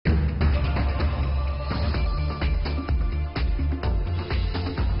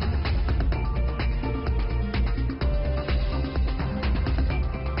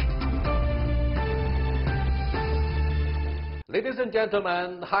Ladies and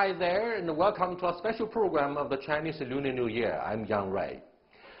gentlemen, hi there, and welcome to a special program of the Chinese Lunar New Year. I'm Yang Ray.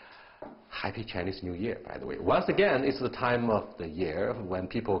 Happy Chinese New Year, by the way. Once again, it's the time of the year when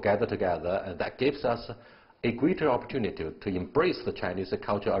people gather together, and that gives us a greater opportunity to embrace the Chinese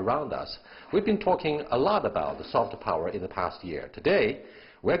culture around us. We've been talking a lot about the soft power in the past year. Today,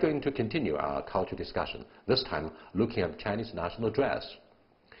 we're going to continue our culture discussion, this time looking at Chinese national dress.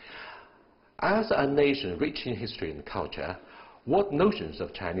 As a nation rich in history and culture, what notions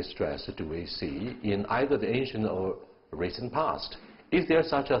of Chinese dress do we see in either the ancient or recent past? Is there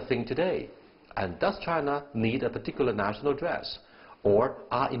such a thing today? And does China need a particular national dress? Or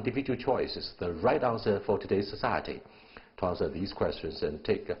are individual choices the right answer for today's society? To answer these questions and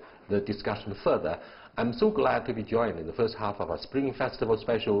take the discussion further, I'm so glad to be joined in the first half of our Spring Festival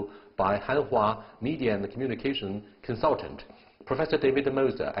special by Hanhua Media and Communication Consultant, Professor David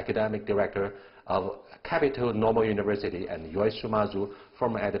Moser, Academic Director of Capital Normal University, and Yoi Shumazu,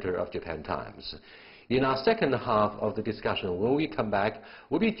 former editor of Japan Times. In our second half of the discussion, when we come back,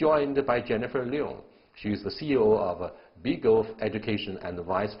 we'll be joined by Jennifer Leung. She is the CEO of Big Gulf Education and the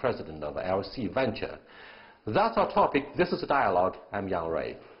Vice President of LC Venture. That's our topic. This is a dialogue. I'm Yang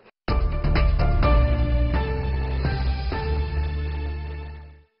Ray.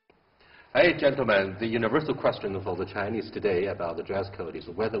 Hey, gentlemen, the universal question for the Chinese today about the dress code is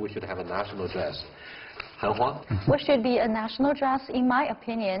whether we should have a national dress. Hanhua? What should be a national dress? In my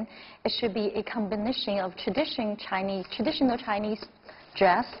opinion, it should be a combination of traditional Chinese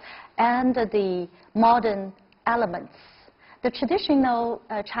dress and the modern elements. The traditional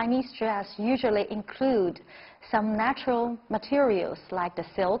Chinese dress usually include some natural materials like the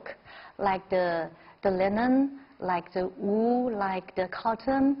silk, like the linen, like the wool, like the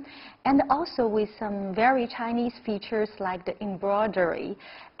cotton, and also with some very Chinese features like the embroidery.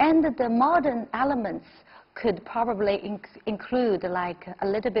 And the modern elements could probably include like a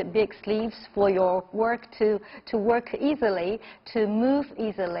little bit big sleeves for your work to work easily, to move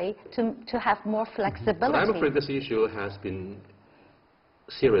easily, to have more flexibility. But I'm afraid this issue has been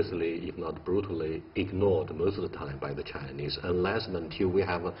seriously, if not brutally, ignored most of the time by the Chinese, unless and until we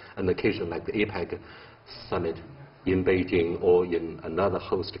have an occasion like the APEC summit in Beijing or in another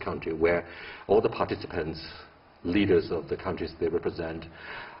host country where all the participants, leaders of the countries they represent,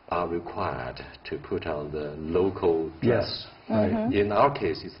 are required to put on the local dress. Yes. Right. In our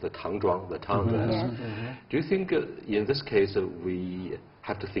case, it's the tangzhuang, the town dress. Yes. Do you think in this case we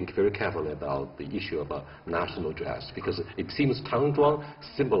have to think very carefully about the issue about national dress? Because it seems tangzhuang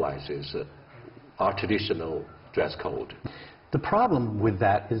symbolizes our traditional dress code. The problem with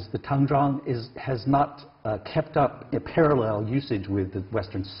that is the tangzhuang has not kept up a parallel usage with the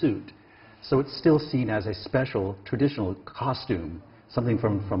Western suit. So it's still seen as a special traditional costume, something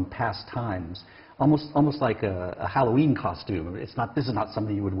from past times, almost like a Halloween costume. This is not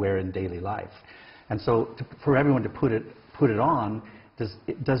something you would wear in daily life. And so for everyone to put it on,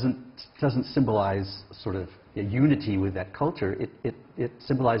 it doesn't symbolize sort of a unity with that culture. It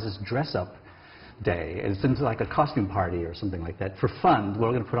symbolizes dress-up day. It's like a costume party or something like that. For fun, we're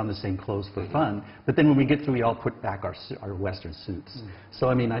going to put on the same clothes for fun, but then when we get through, we all put back our Western suits. So,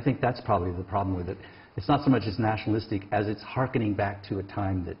 I mean, I think that's probably the problem with it. It's not so much as nationalistic as it's hearkening back to a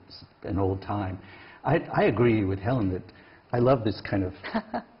time that's an old time. I agree with Helen that I love this kind of,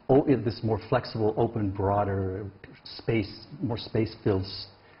 this more flexible, open, broader, more space-filled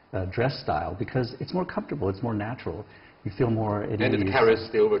dress style because it's more comfortable, it's more natural. You feel more at ease. And it carries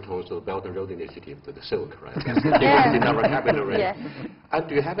the overtones of the Belt and Road Initiative to the silk, right? Yes. In our vocabulary. Yes. And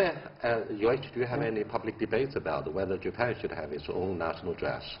do you have any public debates about whether Japan should have its own national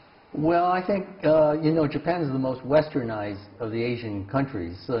dress? Well, I think, Japan is the most westernized of the Asian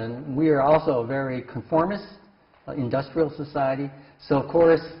countries. And we are also a very conformist, industrial society. So, of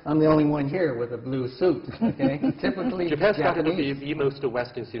course, I'm the only one here with a blue suit, okay? Typically, Japan started to be the most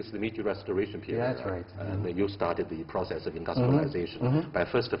Western since the Meiji Restoration period. That's right. And you started the process of industrialization by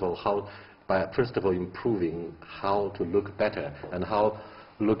first of all improving how to look better and how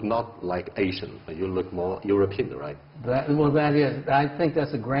look not like Asian, but you look more European, right? I think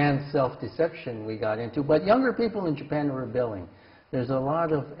that's a grand self-deception we got into. But younger people in Japan are rebelling. There's a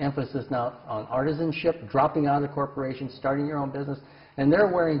lot of emphasis now on artisanship, dropping out of corporations, starting your own business, and they're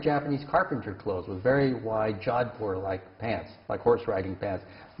wearing Japanese carpenter clothes with very wide jodhpur-like pants, like horse riding pants,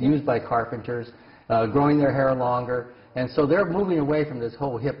 used by carpenters, growing their hair longer, and so they're moving away from this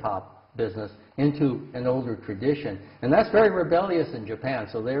whole hip-hop business into an older tradition, and that's very rebellious in Japan.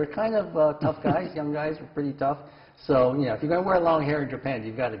 So they're kind of tough guys, young guys are pretty tough. So, if you're going to wear long hair in Japan,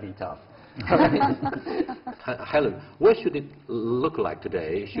 you've got to be tough. Helen, what should it look like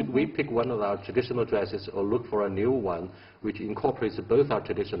today? Should we pick one of our traditional dresses or look for a new one which incorporates both our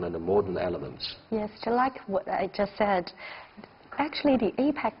traditional and the modern elements? Yes, just like what I just said, actually the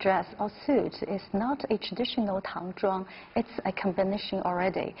APEC dress or suit is not a traditional tangzhuang. It's a combination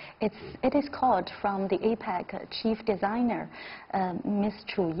already. It is called from the APEC chief designer, Ms.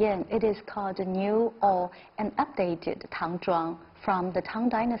 Chu Yan, it is called a new or an updated tangzhuang from the Tang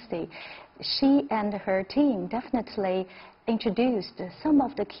Dynasty. She and her team definitely introduced some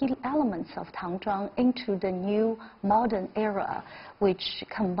of the key elements of tangzhuang into the new modern era, which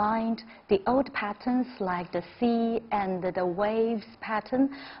combined the old patterns like the sea and the waves pattern,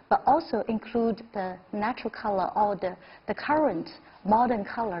 but also include the natural color or the current modern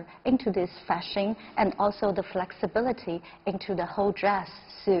color into this fashion, and also the flexibility into the whole dress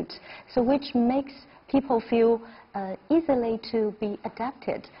suit, so which makes people feel easily to be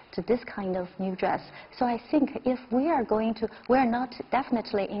adapted to this kind of new dress. So I think if we are going to, we're not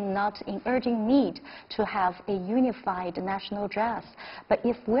definitely not in urgent need to have a unified national dress, but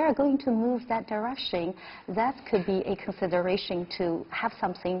if we're going to move that direction, that could be a consideration to have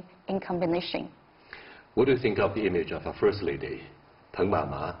something in combination. What do you think of the image of a First Lady, Peng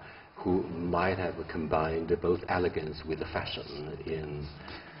Mama, who might have combined both elegance with fashion in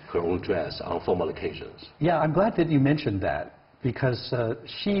her own dress on formal occasions? Yeah, I'm glad that you mentioned that, because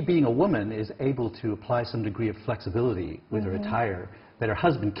she, being a woman, is able to apply some degree of flexibility with her attire that her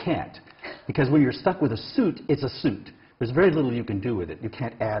husband can't. Because when you're stuck with a suit, it's a suit. There's very little you can do with it. You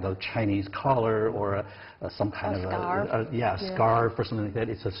can't add a Chinese collar or some kind of scarf or something like that.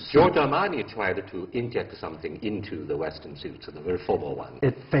 It's a suit. Giorgio Armani tried to inject something into the Western suit, the very formal one.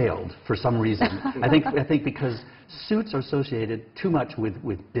 It failed for some reason. I think because suits are associated too much with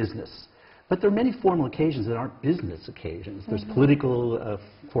business. But there are many formal occasions that aren't business occasions. There's political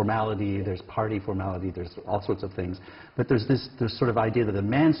formality, there's party formality, there's all sorts of things. But there's this sort of idea that a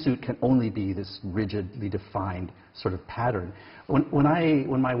man's suit can only be this rigidly defined sort of pattern.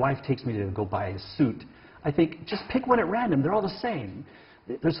 When my wife takes me to go buy a suit, I think just pick one at random. They're all the same.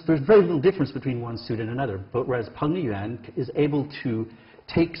 There's very little difference between one suit and another. But whereas Peng Yuan is able to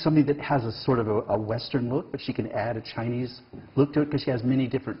take something that has a sort of a Western look, but she can add a Chinese look to it because she has many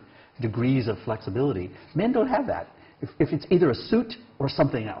different degrees of flexibility. Men don't have that. If it's either a suit or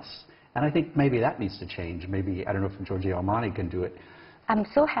something else. And I think maybe that needs to change. Maybe, I don't know if Giorgio Armani can do it. I'm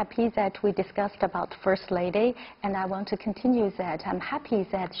so happy that we discussed about First Lady, and I want to continue that. I'm happy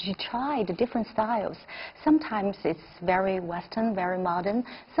that she tried different styles. Sometimes it's very Western, very modern.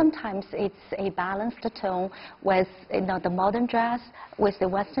 Sometimes it's a balanced tone with the modern dress, with the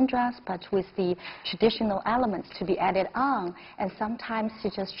Western dress, but with the traditional elements to be added on. And sometimes she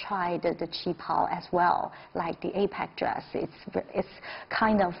just tried the qipao as well, like the APEC dress. It's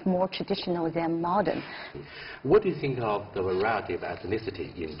kind of more traditional than modern. What do you think of the variety of ethnicity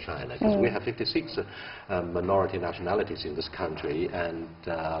in China? Because we have 56 minority nationalities in this country, and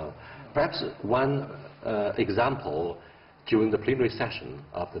perhaps one example during the plenary session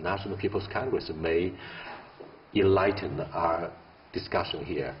of the National People's Congress may enlighten our discussion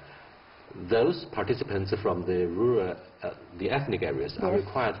here. Those participants from the rural, the ethnic areas are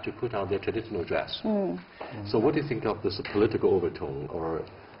required to put on their traditional dress. So what do you think of this political overtone or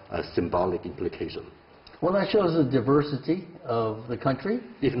a symbolic implication? Well, that shows the diversity of the country.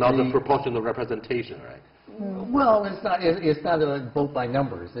 If not the proportional representation, right? Well, it's not a vote by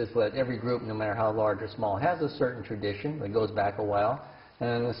numbers. It's what every group, no matter how large or small, has a certain tradition that goes back a while,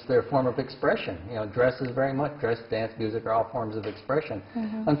 and it's their form of expression. You know, dress is very much, dress, dance, music are all forms of expression.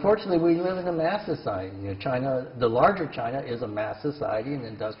 Unfortunately, we live in a mass society. You know, China, the larger China is a mass society, an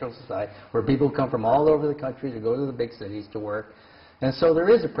industrial society, where people come from all over the country to go to the big cities to work. And so there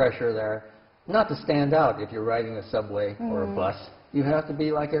is a pressure there. Not to stand out if you're riding a subway or a bus. You have to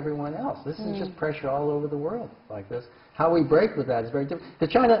be like everyone else. This is just pressure all over the world like this. How we break with that is very different.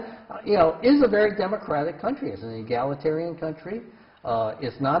 Because China, you know, is a very democratic country. It's an egalitarian country.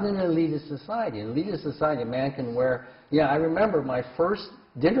 It's not an elitist society. In an elitist society, a man can wear... Yeah, I remember my first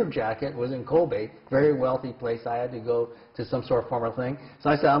dinner jacket was in Kobe, very wealthy place. I had to go to some sort of formal thing. So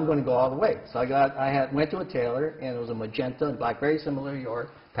I said, I'm going to go all the way. So went to a tailor, and it was a magenta and black, very similar to your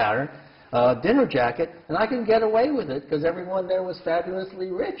pattern. Dinner jacket, and I can get away with it because everyone there was fabulously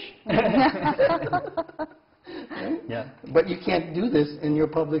rich. Yeah. But you can't do this in your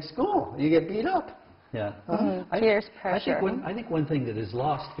public school. You get beat up. Yeah. Peer pressure. I think one thing that is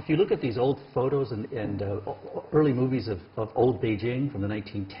lost, if you look at these old photos and early movies of old Beijing from the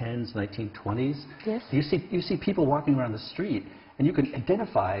 1910s, 1920s, you see people walking around the street, And you can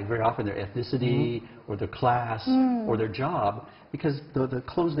identify very often their ethnicity or their class or their job because the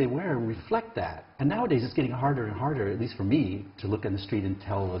clothes they wear reflect that. And nowadays it's getting harder and harder, at least for me, to look in the street and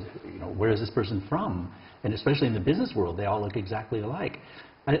tell, where is this person from? And especially in the business world, they all look exactly alike.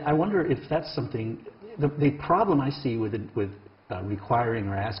 I wonder if that's something, the problem I see with requiring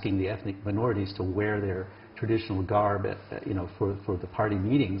or asking the ethnic minorities to wear their traditional garb, for the party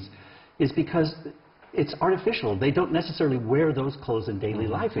meetings, is because it's artificial. They don't necessarily wear those clothes in daily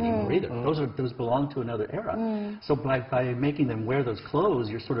life anymore either. Those belong to another era. So by making them wear those clothes,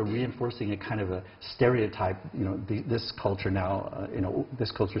 you're sort of reinforcing a kind of a stereotype. This culture now,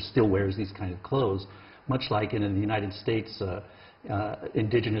 this culture still wears these kind of clothes, much like in the United States.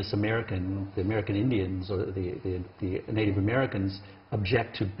 Indigenous the American Indians or the Native Americans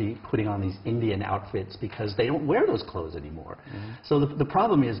object to be putting on these Indian outfits because they don't wear those clothes anymore. So the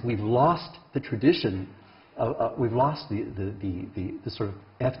problem is we've lost the tradition, we've lost the sort of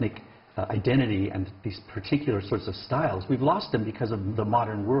ethnic identity and these particular sorts of styles. We've lost them because of the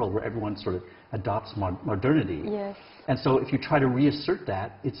modern world where everyone sort of adopts modernity. Yes. And so if you try to reassert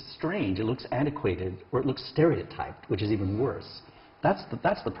that, it's strange. It looks antiquated or it looks stereotyped, which is even worse. That's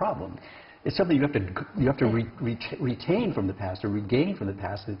the problem. It's something you have to retain from the past or regain from the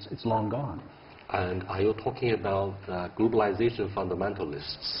past. It's long gone. And are you talking about globalization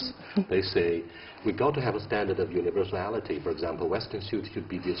fundamentalists? They say we got to have a standard of universality. For example, Western suit should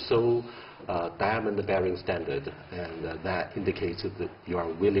be the sole diamond-bearing standard, and that indicates that you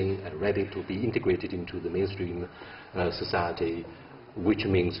are willing and ready to be integrated into the mainstream society, which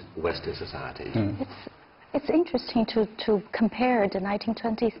means Western society. It's interesting to compare the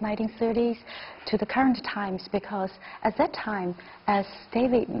 1920s, 1930s to the current times, because at that time, as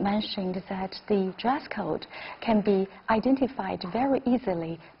David mentioned, that the dress code can be identified very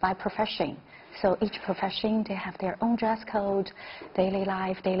easily by profession. So each profession, they have their own dress code, daily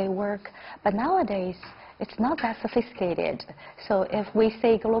life, daily work. But nowadays, it's not that sophisticated. So if we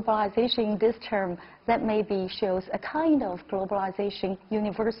say globalization in this term, that maybe shows a kind of globalization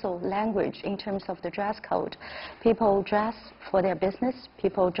universal language in terms of the dress code. People dress for their business,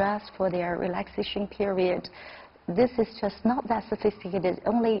 people dress for their relaxation period. This is just not that sophisticated,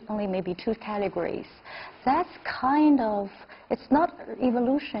 only maybe two categories. That's kind of, it's not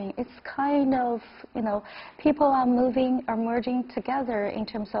evolution, it's kind of, people are merging together in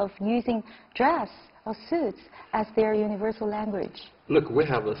terms of using dress or suits as their universal language. Look, we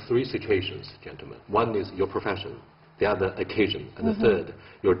have three situations, gentlemen. One is your profession, the other occasion, and the third,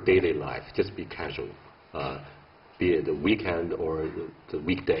 your daily life. Just be casual, be it the weekend or the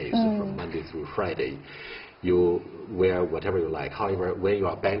weekdays from Monday through Friday. You wear whatever you like. However, when you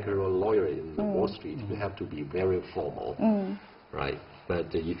are a banker or a lawyer in Wall Street, you have to be very formal, right?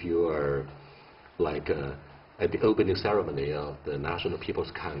 But if you are like at the opening ceremony of the National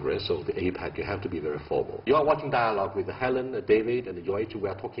People's Congress or the APEC, you have to be very formal. You are watching Dialogue with Helen, David, and George. We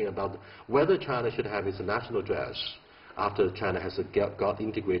are talking about whether China should have its national dress after China has got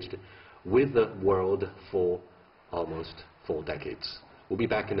integrated with the world for almost 4 decades. We'll be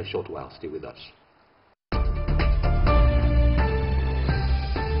back in a short while. Stay with us.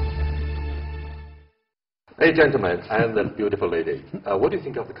 Hey gentlemen, and the beautiful lady. What do you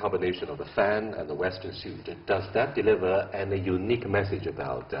think of the combination of the fan and the Western suit? Does that deliver any unique message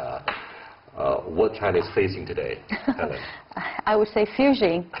about what China is facing today? Helen? I would say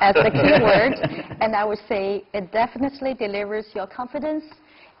fusion as the key word, and I would say it definitely delivers your confidence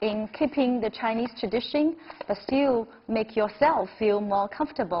in keeping the Chinese tradition, but still make yourself feel more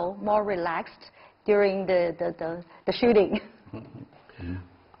comfortable, more relaxed during the shooting.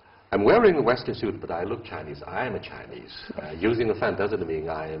 I'm wearing a Western suit, but I look Chinese. I am a Chinese. Using a fan doesn't mean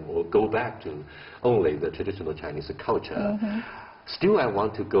I will go back to only the traditional Chinese culture. Still, I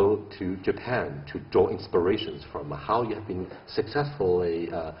want to go to Japan to draw inspirations from how you have been successfully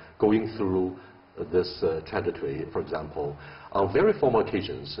going through this trajectory. For example, on very formal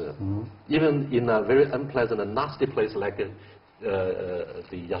occasions, even in a very unpleasant and nasty place like the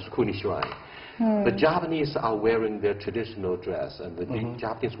Yasukuni Shrine, the Japanese are wearing their traditional dress, and the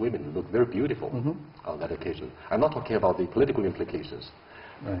Japanese women look very beautiful on that occasion. I'm not talking about the political implications,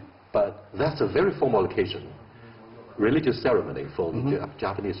 but that's a very formal occasion, religious ceremony for the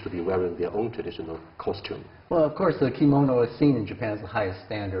Japanese to be wearing their own traditional costume. Well, of course, the kimono is seen in Japan as the highest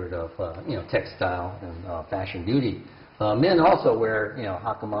standard of textile and fashion beauty. Men also wear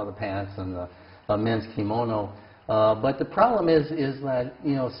hakama, the pants, and the men's kimono. But the problem is that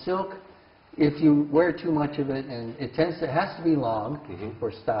silk, if you wear too much of it, and it has to be long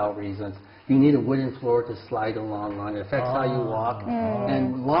for style reasons. You need a wooden floor to slide along on. It affects how you walk,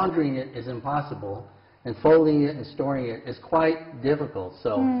 and laundering it is impossible. and folding it and storing it is quite difficult.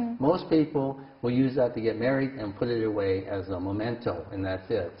 So most people will use that to get married and put it away as a memento, and that's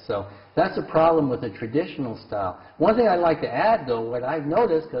it. So that's a problem with the traditional style. One thing I'd like to add, though, what I've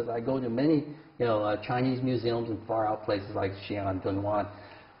noticed, because I go to many Chinese museums in far out places like Xi'an, Dunhuan,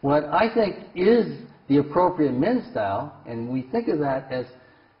 what I think is the appropriate men's style, and we think of that as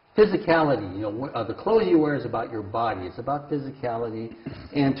physicality. The clothes you wear is about your body. It's about physicality.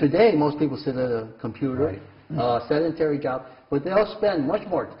 And today, most people sit at a computer, sedentary job, but they'll spend much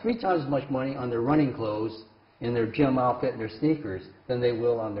more, 3 times as much money on their running clothes, in their gym outfit, and their sneakers, than they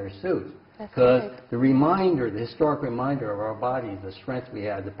will on their suit. Because the reminder, the historic reminder of our bodies, the strength we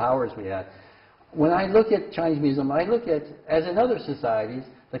had, the powers we had. When I look at Chinese Museum, I look at, as in other societies,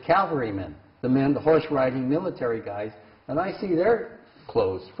 the cavalrymen, the men, the horse-riding military guys, and I see their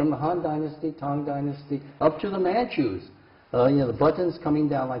clothes from the Han Dynasty, Tang Dynasty, up to the Manchus. The buttons coming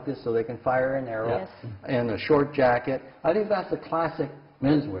down like this so they can fire an arrow, and a short jacket. I think that's the classic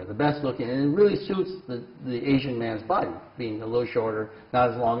menswear, the best looking, and it really suits the Asian man's body, being a little shorter,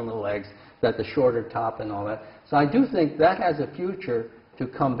 not as long in the legs, that the shorter top and all that. So I do think that has a future to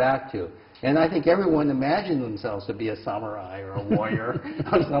come back to. And I think everyone imagined themselves to be a samurai or a warrior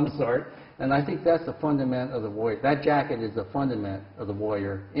of some sort. And I think that's the fundament of the warrior. That jacket is the fundament of the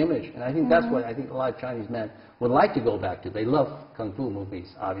warrior image. And I think that's what I think a lot of Chinese men would like to go back to. They love kung fu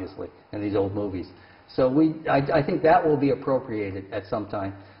movies, obviously, and these old movies. So I think that will be appropriated at some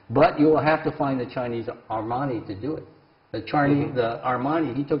time. But you will have to find the Chinese Armani to do it. The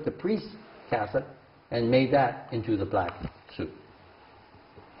Armani, he took the priest cassock and made that into the black suit.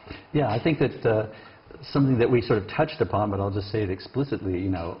 Yeah, I think that something that we sort of touched upon, but I'll just say it explicitly,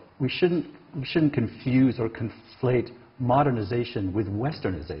 we shouldn't confuse or conflate modernization with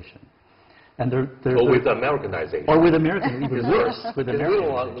westernization. And or with Americanization. Or with American, even worse. With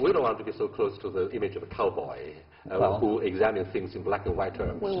Americanization. We don't want to be so close to the image of a cowboy who examines things in black and white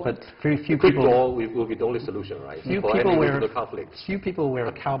terms. But very few people will be the only solution, right? Few people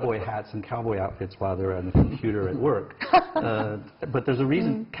wear cowboy hats and cowboy outfits while they're on the computer at work. But there's a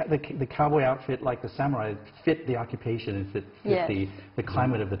reason the cowboy outfit, like the samurai, fit the occupation and fit the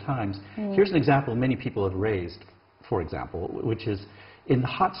climate of the times. Here's an example many people have raised, for example, which is in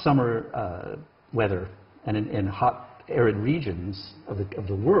hot summer weather and in hot arid regions of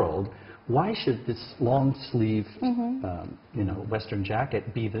the world, why should this long sleeve Western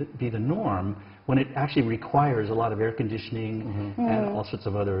jacket be the norm when it actually requires a lot of air conditioning and all sorts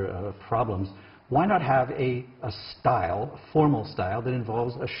of other problems? Why not have a style, a formal style that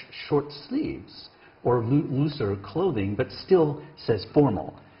involves short sleeves or looser clothing but still says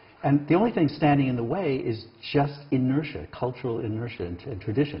formal? And the only thing standing in the way is just inertia, cultural inertia and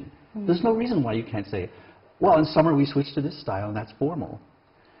tradition. There's no reason why you can't say, well, in summer we switch to this style and that's formal.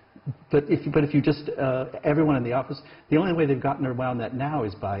 But if you just, everyone in the office, the only way they've gotten around that now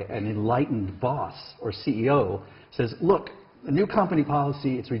is by an enlightened boss or CEO says, look, the new company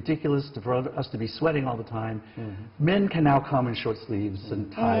policy, it's ridiculous for us to be sweating all the time. Men can now come in short sleeves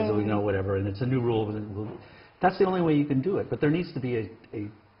and ties or whatever, and it's a new rule. That's the only way you can do it. But there needs to be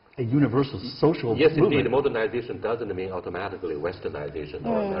a universal social Yes, movement. indeed, modernization doesn't mean automatically westernization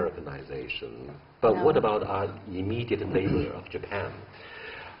or Americanization. But what about our immediate neighbor of Japan?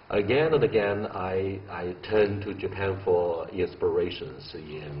 Again and again, I turn to Japan for inspirations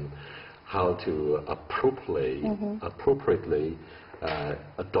in how to appropriately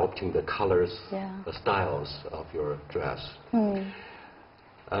adopting the colors, the styles of your dress.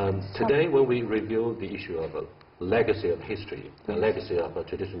 Today, when we review the issue of a legacy of history, the legacy of a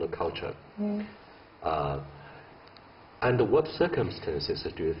traditional culture, under what circumstances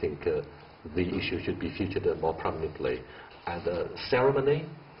do you think the issue should be featured more prominently? At a ceremony,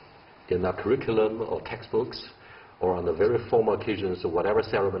 in a curriculum or textbooks, or on the very formal occasions, whatever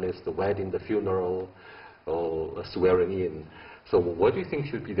ceremonies, the wedding, the funeral, or swearing in. So what do you think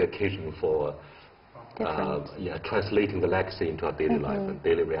should be the occasion for translating the legacy into our daily life and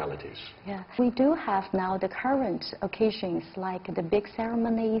daily realities? Yeah, we do have now the current occasions like the big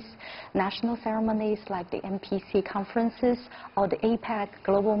ceremonies, national ceremonies like the MPC conferences or the APEC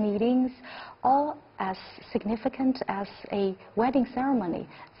global meetings, all as significant as a wedding ceremony,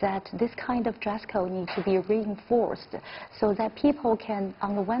 that this kind of dress code needs to be reinforced so that people can,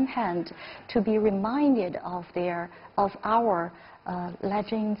 on the one hand, to be reminded of our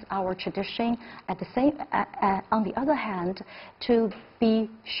legends, our tradition, at the same, on the other hand, to be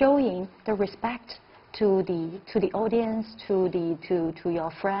showing the respect to the audience, to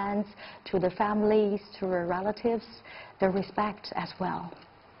your friends, to the families, to your relatives, the respect as well.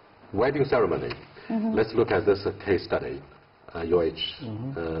 Wedding ceremony. Let's look at this case study, UH.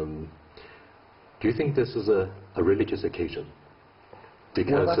 Do you think this is a religious occasion?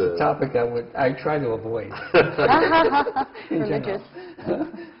 Because Well, that's a topic I try to avoid. Religious.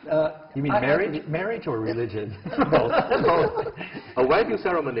 You mean marriage or religion? Both. A wedding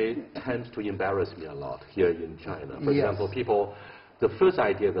ceremony tends to embarrass me a lot here in China. For Yes. example, people, the first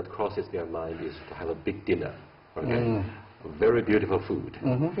idea that crosses their mind is to have a big dinner, okay? Very beautiful food.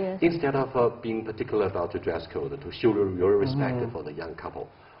 Yes. Instead of being particular about the dress code, to show your respect for the young couple,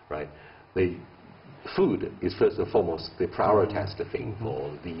 right? The food is first and foremost the prioritized thing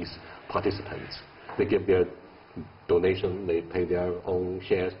for these participants. They give their donation, they pay their own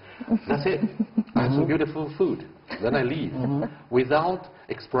shares. That's it. I have some beautiful food. Then I leave without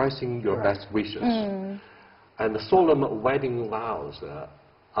expressing your best wishes. And the solemn wedding vows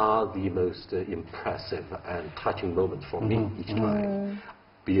are the most impressive and touching moments for me each time,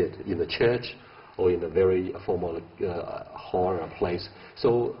 be it in the church or in a very formal hall or place.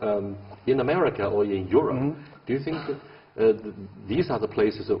 So in America or in Europe, do you think these are the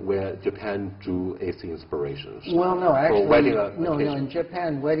places where Japan drew its inspirations? Well, no, actually, for wedding no. occasion? In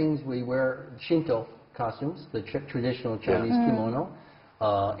Japan, weddings we wear Shinto costumes, the traditional Chinese kimono,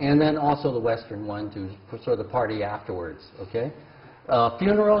 and then also the Western one to sort of party afterwards. Okay,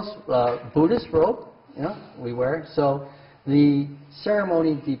 funerals, Buddhist robe, we wear. So the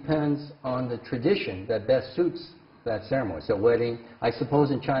ceremony depends on the tradition that best suits that ceremony. So wedding, I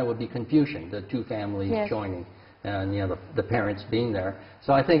suppose in China would be Confucian, the two families joining, and the parents being there.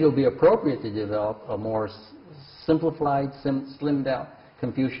 So I think it would be appropriate to develop a more simplified, slimmed out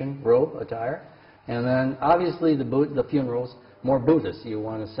Confucian robe attire. And then obviously the funerals, more Buddhist. You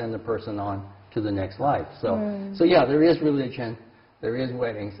want to send the person on to the next life. So yeah, there is religion, there is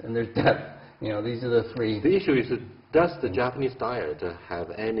weddings, and there's death. These are the three. The issue is, does the Japanese diet have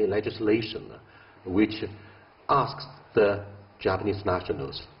any legislation which asks the Japanese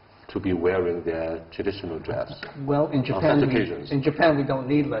nationals to be wearing their traditional dress? Well, in such occasions? In Japan, we don't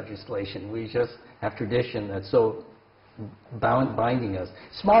need legislation. We just have tradition that's so binding us.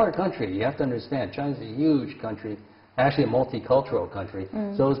 Smaller country, you have to understand. China's a huge country, actually a multicultural country.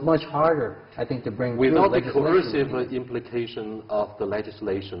 So it's much harder, I think, to bring without the through coercive implication of the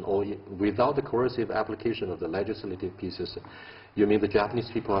legislation, or without the coercive application of the legislative pieces, you mean the Japanese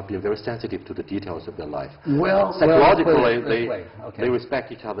people have been very sensitive to the details of their life? Well, psychologically, they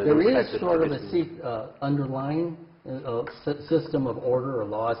respect each other. There is sort of a underlying system of order or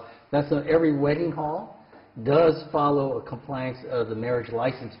laws. That's every wedding hall does follow a compliance of the Marriage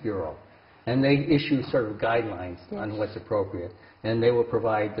License Bureau. And they issue sort of guidelines on what's appropriate. And they will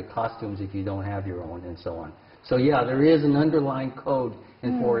provide the costumes if you don't have your own and so on. So yeah, there is an underlying code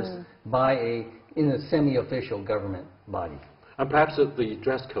enforced by in a semi-official government body. And perhaps the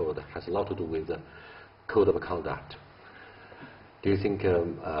dress code has a lot to do with the code of conduct. Do you think,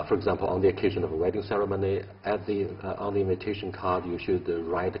 for example, on the occasion of a wedding ceremony, on the invitation card, you should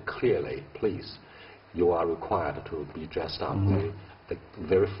write clearly, please, you are required to be dressed up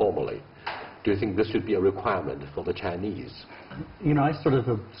very formally. Do you think this should be a requirement for the Chinese? I sort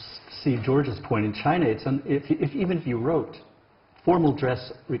of see George's point. In China, even if you wrote formal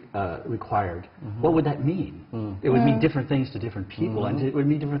dress required, what would that mean? It would mean different things to different people, and it would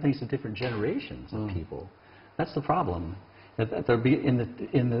mean different things to different generations of people. That's the problem. That there be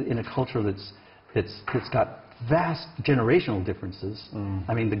in a culture that's got vast generational differences.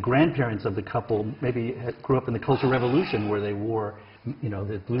 I mean, the grandparents of the couple maybe grew up in the Cultural Revolution where they wore,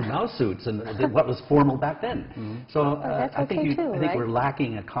 the blue mouse suits and what was formal back then. So I think we're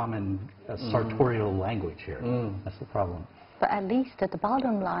lacking a common sartorial language here. That's the problem. But at least the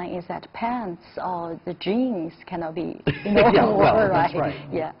bottom line is that pants or the jeans cannot be that's right.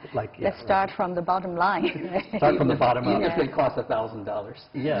 Yeah. Let's start from the bottom line. Right? Start from the bottom up. Even if it costs $1,000.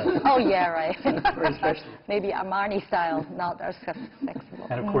 Yeah. Oh yeah, right. Very special. Maybe Armani style, not as flexible.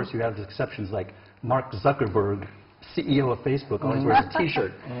 And of course, you have exceptions like Mark Zuckerberg, CEO of Facebook, always wears a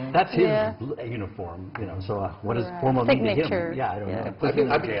T-shirt. That's his uniform, So what does formal mean to him? Yeah, I don't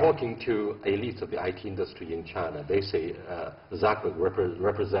know. I've been talking to elites of the IT industry in China. They say Zuckerberg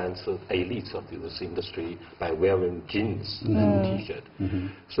represents elites of this industry by wearing jeans and T-shirt.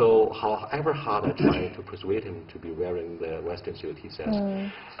 So however hard I try to persuade him to be wearing the Western suit, he says,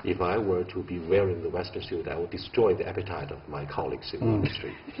 if I were to be wearing the Western suit, I would destroy the appetite of my colleagues in the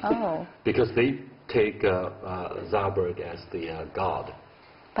industry. Oh. Because they take Zuckerberg as the god.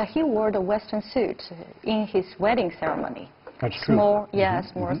 But he wore the Western suit in his wedding ceremony. That's true. Small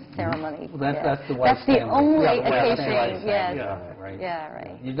ceremony. Well, that's the That's the only occasion. Yes. Yeah,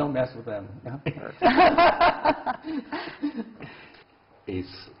 right. You don't mess with them.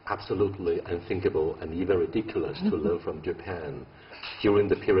 it's absolutely unthinkable and even ridiculous to learn from Japan. During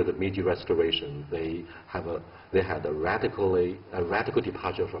the period of Meiji Restoration, they had a radical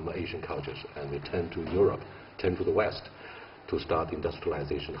departure from Asian cultures, and they turned to Europe, turned to the West to start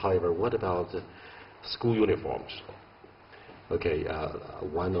industrialization. However, what about school uniforms? Okay,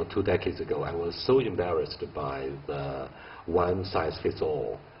 1 or 2 decades ago, I was so embarrassed by the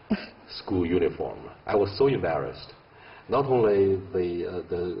one-size-fits-all school uniform. I was so embarrassed. Not only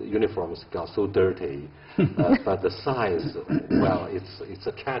the uniforms got so dirty, but the size, well, it's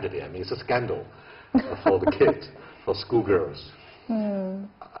a tragedy. I mean, it's a scandal for the kids, for schoolgirls.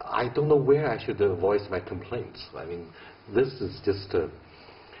 I don't know where I should voice my complaints. I mean, this is just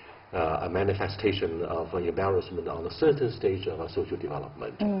a manifestation of embarrassment on a certain stage of our social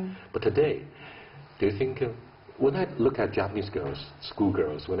development. But today, do you think, when I look at Japanese girls,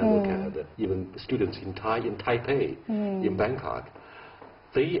 schoolgirls, when I look at even students in Taipei, in Bangkok,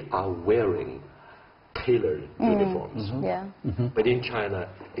 they are wearing tailored uniforms. Yeah. But in China,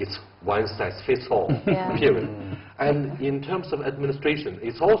 it's one size fits all, period. And in terms of administration,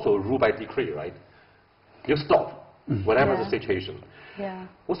 it's also rule by decree, right? You stop, whatever the situation. Yeah.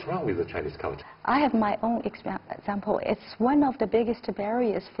 What's wrong with the Chinese culture? I have my own example. It's one of the biggest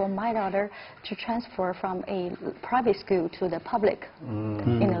barriers for my daughter to transfer from a private school to the public,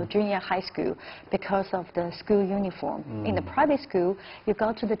 junior high school, because of the school uniform. In the private school, you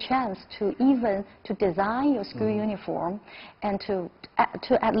got to the chance to design your school uniform and to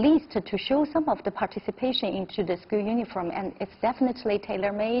at least to show some of the participation into the school uniform. And it's definitely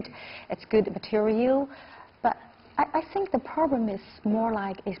tailor-made. It's good material, but I think the problem is more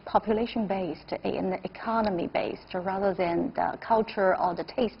like it's population-based and economy-based rather than the culture or the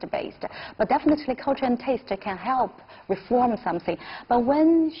taste-based. But definitely culture and taste can help reform something. But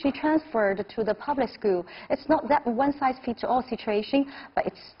when she transferred to the public school, it's not that one-size-fits-all situation, but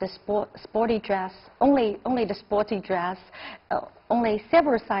it's the sporty dress, only the sporty dress, only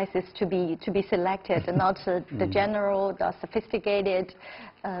several sizes to be selected, not the general, the sophisticated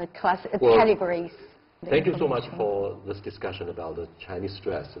categories. Thank you so much for this discussion about the Chinese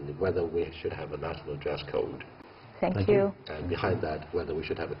dress and whether we should have a national dress code. Thank you. And behind that, whether we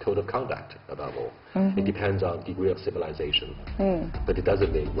should have a code of conduct above all. It depends on degree of civilization. But it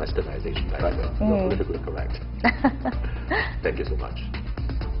doesn't mean westernization either. Not politically correct. Thank you so much.